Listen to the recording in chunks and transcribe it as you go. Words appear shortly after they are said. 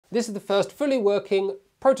This is the first fully working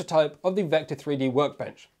prototype of the Vector 3D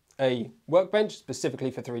Workbench, a workbench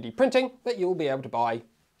specifically for 3D printing that you'll be able to buy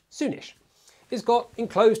soonish. It's got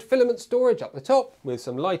enclosed filament storage up the top with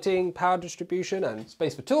some lighting, power distribution and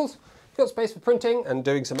space for tools. It's got space for printing and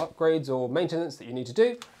doing some upgrades or maintenance that you need to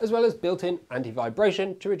do, as well as built-in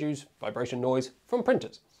anti-vibration to reduce vibration noise from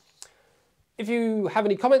printers. If you have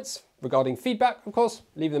any comments regarding feedback, of course,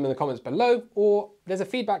 leave them in the comments below, or there's a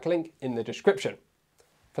feedback link in the description.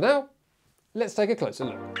 For now, let's take a closer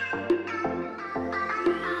look.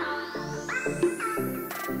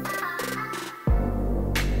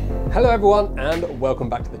 Hello everyone and welcome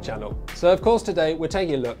back to the channel. So of course today we're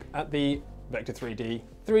taking a look at the Vector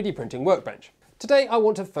 3D printing workbench. Today I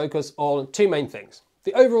want to focus on two main things: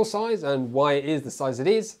 the overall size and why it is the size it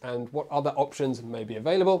is and what other options may be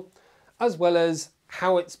available, as well as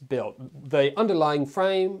how it's built, the underlying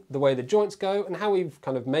frame, the way the joints go, and how we've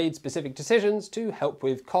kind of made specific decisions to help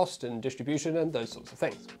with cost and distribution and those sorts of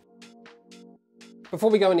things. Before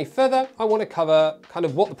we go any further, I want to cover kind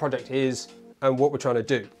of what the project is and what we're trying to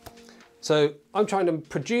do. So I'm trying to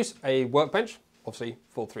produce a workbench, obviously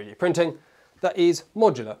for 3D printing, that is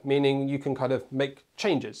modular, meaning you can kind of make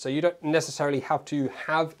changes. So you don't necessarily have to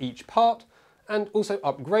have each part, and also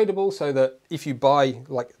upgradable so that if you buy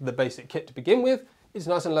like the basic kit to begin with, it's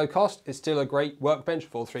nice and low cost. It's still a great workbench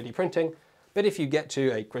for 3D printing. But if you get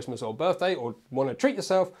to a Christmas or birthday or want to treat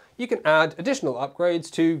yourself, you can add additional upgrades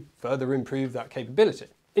to further improve that capability.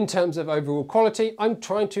 In terms of overall quality, I'm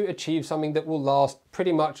trying to achieve something that will last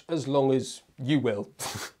pretty much as long as you will.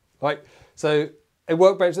 Right? So a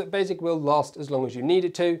workbench that basically will last as long as you need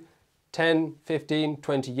it to, 10, 15,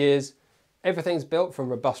 20 years. Everything's built from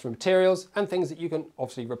robust materials and things that you can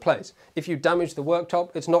obviously replace. If you damage the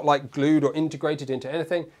worktop, it's not like glued or integrated into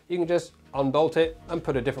anything. You can just unbolt it and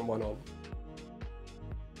put a different one on.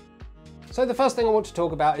 So the first thing I want to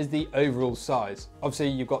talk about is the overall size. Obviously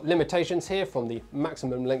you've got limitations here from the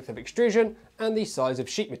maximum length of extrusion and the size of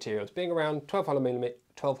sheet materials being around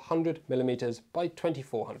 1200 millimeters by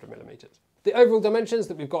 2400 millimeters. The overall dimensions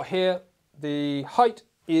that we've got here, the height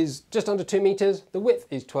is just under 2 meters, the width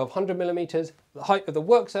is 1200 millimeters, the height of the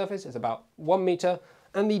work surface is about 1 meter,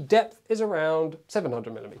 and the depth is around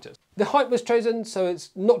 700 millimeters. The height was chosen so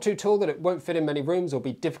it's not too tall that it won't fit in many rooms or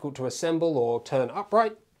be difficult to assemble or turn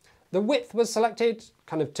upright. The width was selected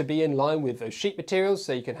kind of to be in line with those sheet materials,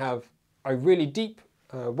 so you can have a really deep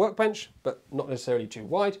workbench, but not necessarily too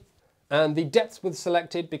wide. And the depth was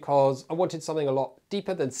selected because I wanted something a lot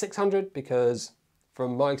deeper than 600, because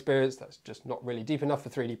from my experience, that's just not really deep enough for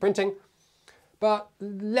 3D printing, but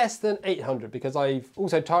less than 800, because I've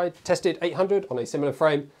also tested 800 on a similar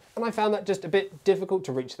frame, and I found that just a bit difficult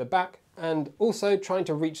to reach the back, and also trying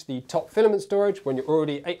to reach the top filament storage when you're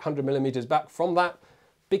already 800 millimeters back from that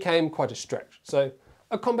became quite a stretch. So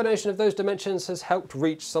a combination of those dimensions has helped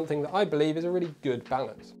reach something that I believe is a really good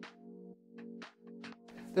balance.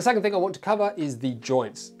 The second thing I want to cover is the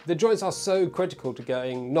joints. The joints are so critical to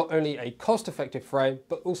getting not only a cost-effective frame,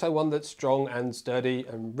 but also one that's strong and sturdy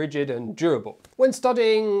and rigid and durable. When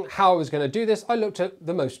studying how I was going to do this, I looked at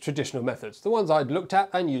the most traditional methods, the ones I'd looked at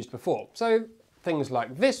and used before. So things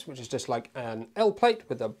like this, which is just like an L plate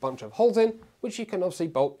with a bunch of holes in, which you can obviously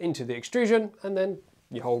bolt into the extrusion, and then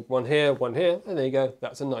you hold one here, and there you go,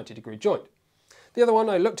 that's a 90-degree joint. The other one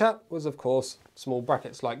I looked at was, of course, small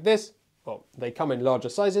brackets like this. Well, they come in larger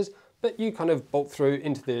sizes, but you kind of bolt through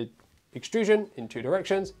into the extrusion in two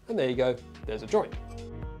directions, and there you go, there's a joint.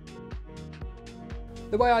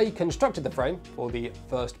 The way I constructed the frame for the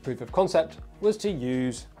first proof of concept was to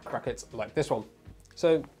use brackets like this one.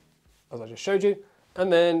 So, as I just showed you,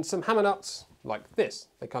 and then some hammer nuts like this.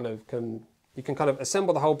 They kind of you can kind of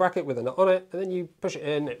assemble the whole bracket with a nut on it, and then you push it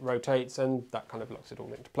in, it rotates, and that kind of locks it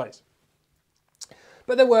all into place.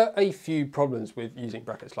 But there were a few problems with using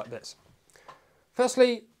brackets like this.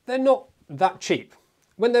 Firstly, they're not that cheap.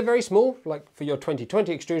 When they're very small, like for your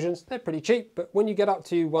 2020 extrusions, they're pretty cheap, but when you get up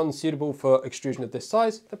to one suitable for extrusion of this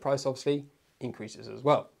size, the price obviously increases as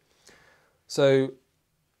well. So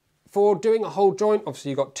for doing a whole joint,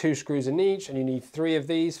 obviously you've got 2 screws in each, and you need 3 of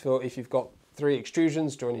these for if you've got 3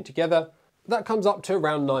 extrusions joining together. That comes up to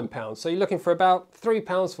around £9. So you're looking for about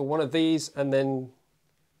 £3 for one of these, and then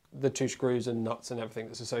the 2 screws and nuts and everything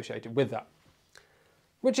that's associated with that.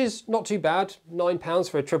 Which is not too bad, £9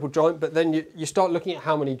 for a triple joint, but then you start looking at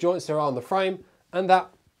how many joints there are on the frame, and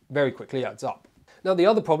that very quickly adds up. Now the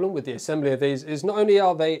other problem with the assembly of these is not only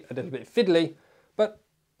are they a little bit fiddly, but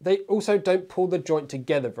they also don't pull the joint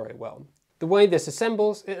together very well. The way this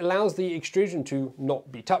assembles, it allows the extrusion to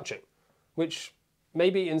not be touching, which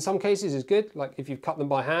maybe in some cases is good, like if you've cut them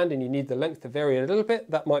by hand and you need the length to vary a little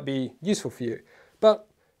bit, that might be useful for you. But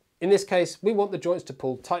In this case, we want the joints to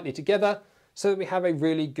pull tightly together so that we have a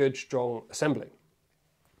really good, strong assembly.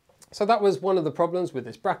 So that was one of the problems with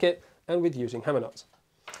this bracket and with using hammer nuts.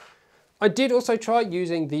 I did also try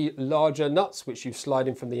using the larger nuts, which you slide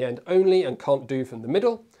in from the end only and can't do from the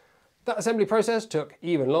middle. That assembly process took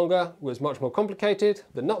even longer, was much more complicated,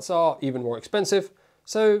 the nuts are even more expensive,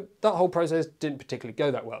 so that whole process didn't particularly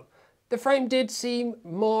go that well. The frame did seem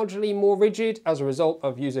marginally more rigid as a result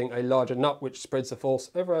of using a larger nut which spreads the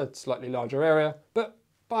force over a slightly larger area, but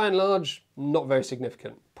by and large, not very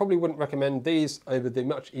significant. Probably wouldn't recommend these over the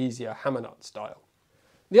much easier hammer nut style.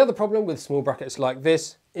 The other problem with small brackets like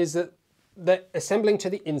this is that they're assembling to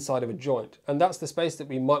the inside of a joint, and that's the space that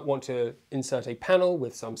we might want to insert a panel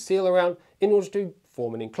with some seal around in order to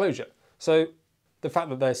form an enclosure. So the fact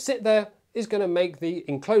that they sit there is going to make the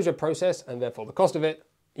enclosure process, and therefore the cost of it,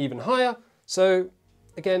 even higher. So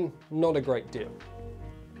again, not a great deal.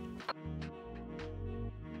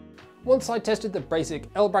 Once I tested the basic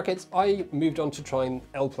L brackets, I moved on to trying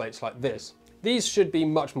L plates like this. These should be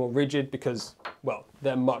much more rigid because, well,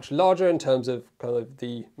 they're much larger in terms of kind of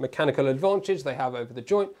the mechanical advantage they have over the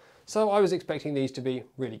joint, so I was expecting these to be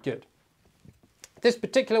really good. This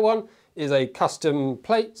particular one is a custom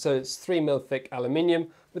plate, so it's 3mm thick aluminium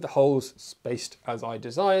with the holes spaced as I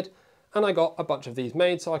desired, and I got a bunch of these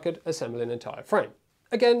made so I could assemble an entire frame.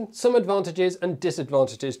 Again, some advantages and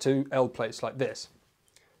disadvantages to L plates like this.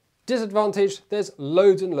 Disadvantage, there's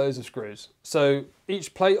loads and loads of screws. So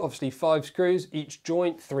each plate, obviously 5 screws, each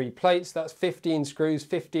joint 3 plates, that's 15 screws,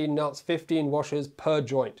 15 nuts, 15 washers per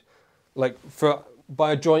joint. Like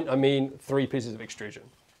by a joint, I mean 3 pieces of extrusion.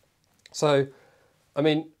 So, I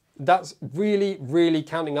mean, that's really, really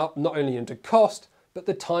counting up not only into cost, but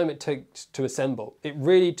the time it takes to assemble. It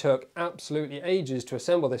really took absolutely ages to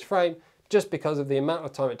assemble this frame just because of the amount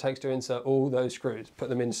of time it takes to insert all those screws. Put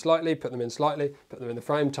them in slightly, put them in slightly, put them in the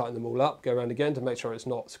frame, tighten them all up, go around again to make sure it's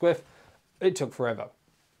not squiff. It took forever.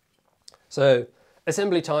 So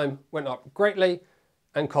assembly time went up greatly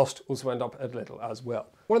and cost also went up a little as well.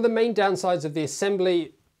 One of the main downsides of the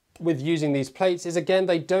assembly with using these plates is, again,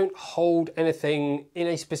 they don't hold anything in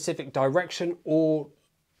a specific direction or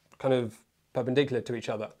kind of perpendicular to each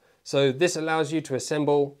other. So this allows you to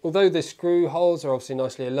assemble, although the screw holes are obviously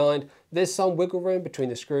nicely aligned, there's some wiggle room between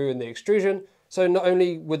the screw and the extrusion. So not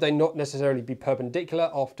only would they not necessarily be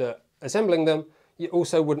perpendicular after assembling them, you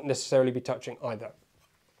also wouldn't necessarily be touching either.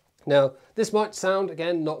 Now, this might sound,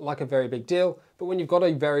 again, not like a very big deal, but when you've got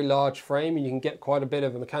a very large frame and you can get quite a bit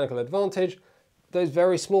of a mechanical advantage, those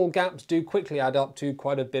very small gaps do quickly add up to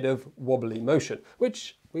quite a bit of wobbly motion,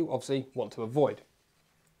 which we obviously want to avoid.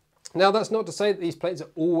 Now, that's not to say that these plates are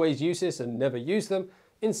always useless and never use them.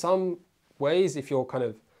 In some ways, if you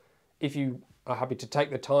are happy to take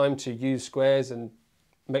the time to use squares and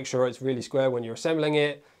make sure it's really square when you're assembling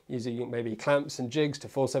it, using maybe clamps and jigs to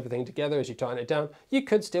force everything together as you tighten it down, you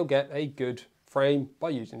could still get a good frame by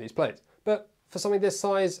using these plates. But for something this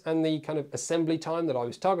size and the kind of assembly time that I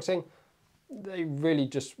was targeting, they really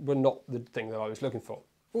just were not the thing that I was looking for.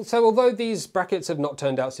 So although these brackets have not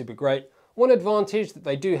turned out super great, one advantage that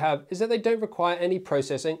they do have is that they don't require any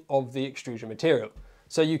processing of the extrusion material.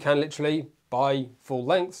 So you can literally buy full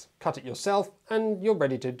lengths, cut it yourself, and you're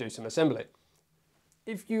ready to do some assembly.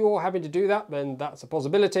 If you're happy to do that, then that's a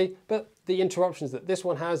possibility, but the interruptions that this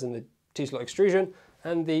one has in the T-slot extrusion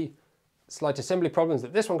and the slight assembly problems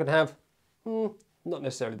that this one can have, not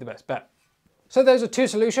necessarily the best bet. So those are 2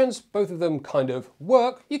 solutions, both of them kind of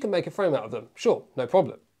work. You can make a frame out of them, sure, no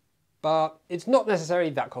problem. But it's not necessarily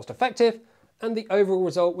that cost effective, and the overall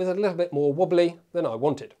result was a little bit more wobbly than I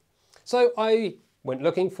wanted. So I went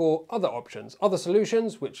looking for other options, other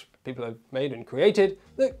solutions which people have made and created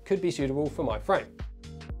that could be suitable for my frame.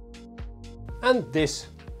 And this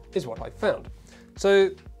is what I found. So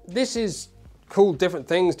this is called different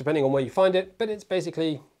things depending on where you find it, but it's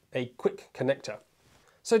basically a quick connector.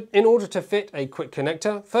 So in order to fit a quick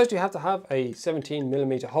connector, first you have to have a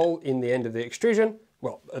 17mm hole in the end of the extrusion,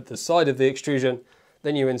 well, at the side of the extrusion.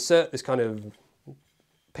 Then you insert this kind of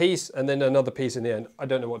piece and then another piece in the end. I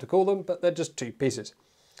don't know what to call them, but they're just 2 pieces.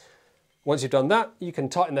 Once you've done that, you can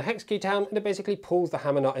tighten the hex key down and it basically pulls the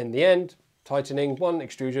hammer nut in the end, tightening one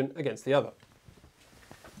extrusion against the other.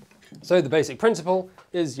 So the basic principle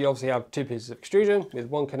is you obviously have 2 pieces of extrusion with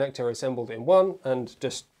one connector assembled in one and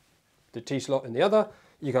just the T-slot in the other.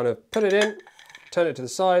 You kind of put it in, turn it to the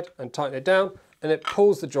side and tighten it down, and it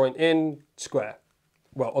pulls the joint in square.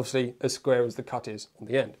 Well, obviously as square as the cut is on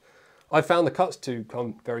the end. I found the cuts to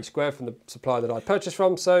come very square from the supplier that I purchased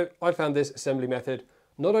from, so I found this assembly method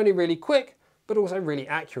not only really quick, but also really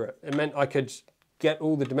accurate. It meant I could get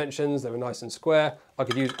all the dimensions, they were nice and square. I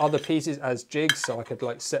could use other pieces as jigs, so I could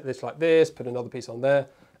like set this like this, put another piece on there,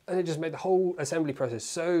 and it just made the whole assembly process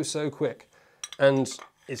so quick. And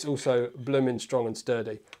it's also blooming strong and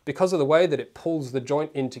sturdy. Because of the way that it pulls the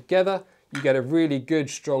joint in together, you get a really good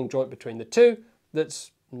strong joint between the two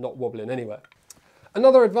that's not wobbling anywhere.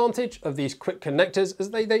 Another advantage of these quick connectors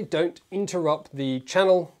is they don't interrupt the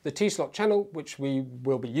channel, the T-slot channel, which we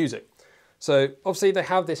will be using. So obviously they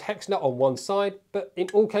have this hex nut on one side, but in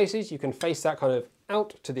all cases you can face that kind of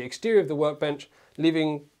out to the exterior of the workbench,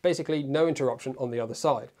 leaving basically no interruption on the other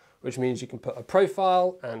side, which means you can put a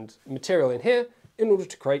profile and material in here in order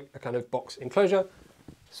to create a kind of box enclosure,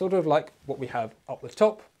 sort of like what we have up the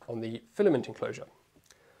top on the filament enclosure.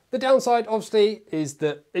 The downside, obviously, is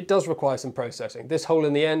that it does require some processing. This hole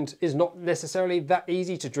in the end is not necessarily that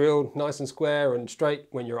easy to drill nice and square and straight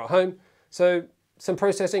when you're at home. So some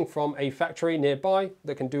processing from a factory nearby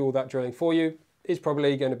that can do all that drilling for you is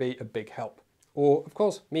probably going to be a big help. Or, of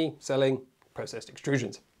course, me selling processed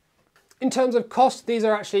extrusions. In terms of cost, these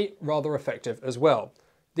are actually rather effective as well.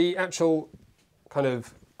 The actual kind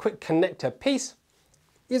of quick connector piece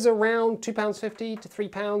is around £2.50 to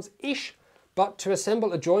 £3-ish. But to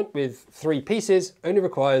assemble a joint with 3 pieces only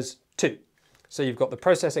requires 2. So you've got the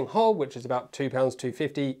processing hole, which is about £2,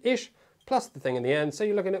 £2.50-ish, plus the thing in the end, so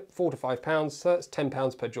you're looking at £4 to £5, so that's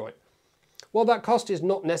 £10 per joint. While that cost is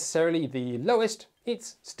not necessarily the lowest,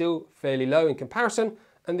 it's still fairly low in comparison,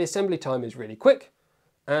 and the assembly time is really quick,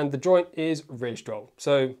 and the joint is really strong.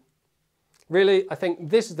 So really, I think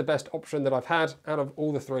this is the best option that I've had out of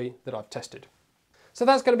all the 3 that I've tested. So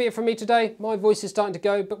that's going to be it from me today. My voice is starting to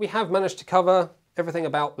go, but we have managed to cover everything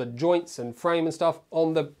about the joints and frame and stuff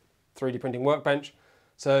on the 3D printing workbench.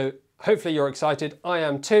 So hopefully you're excited. I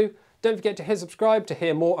am too. Don't forget to hit subscribe to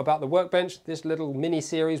hear more about the workbench. This little mini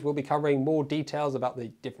series will be covering more details about the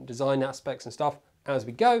different design aspects and stuff as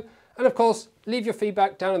we go. And of course, leave your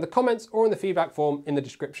feedback down in the comments or in the feedback form in the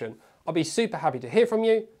description. I'll be super happy to hear from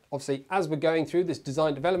you. Obviously, as we're going through this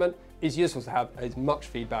design development, it's useful to have as much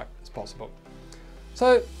feedback as possible.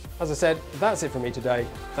 So, as I said, that's it from me today.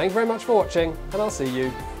 Thank you very much for watching, and I'll see you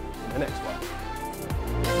in the next one.